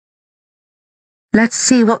Let's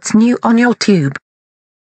see what's new on your tube.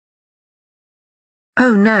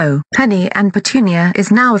 Oh no, Penny and Petunia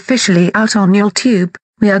is now officially out on your tube.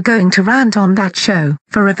 We are going to rant on that show,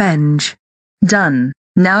 for revenge. Done.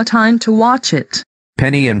 Now time to watch it.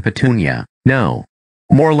 Penny and Petunia, no.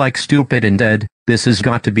 More like stupid and dead. This has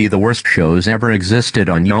got to be the worst shows ever existed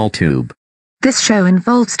on YallTube. This show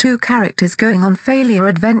involves two characters going on failure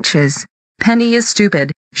adventures. Penny is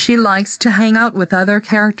stupid. She likes to hang out with other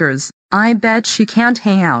characters. I bet she can't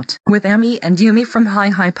hang out with Emmy and Yumi from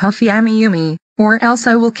Hi Puffy Emmy Yumi, or else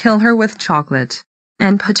I will kill her with chocolate.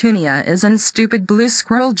 And Petunia is an stupid blue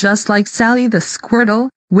squirrel just like Sally the Squirtle,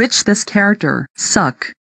 which this character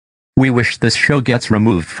suck. We wish this show gets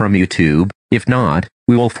removed from YouTube. If not,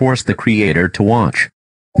 we will force the creator to watch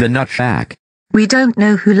The Nut Shack. We don't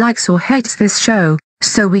know who likes or hates this show,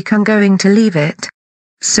 so we can going to leave it.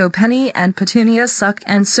 So Penny and Petunia suck,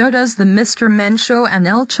 and so does the Mr. Men Show and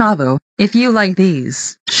El Chavo. If you like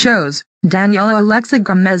these shows, Daniela Alexa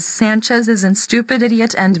Gomez Sanchez is an stupid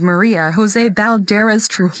idiot and Maria Jose Balderas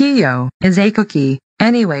Trujillo is a cookie.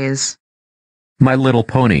 Anyways. My Little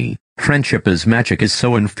Pony, Friendship is Magic is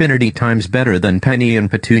so infinity times better than Penny and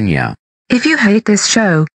Petunia. If you hate this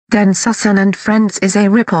show, then Susan and Friends is a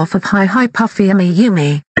ripoff of Hi Puffy Emmy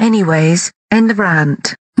Yumi. Anyways, end of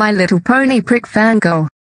rant. My Little Pony prick fangirl.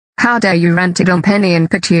 How dare you ranted on Penny and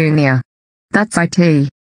Petunia? That's it.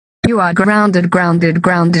 You are grounded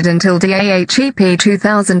until DAHEP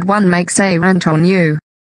 2001 makes a rant on you.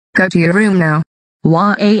 Go to your room now.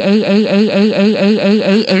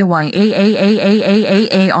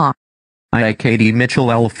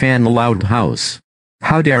 iiKatieMitchel fan loud house.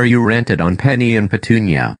 How dare you ranted on Penny and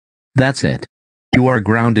Petunia? That's it. You are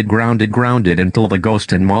grounded until the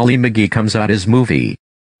Ghost and Molly McGee comes out his movie.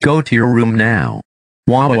 Go to your room now.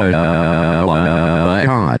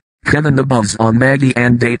 Kevin the Buzz on Maggie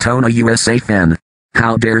and Daytona USA fan.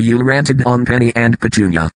 How dare you ranted on Penny and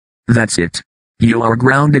Petunia? That's it. You are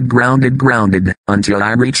grounded until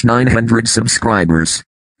I reach 900 subscribers.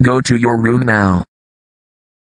 Go to your room now.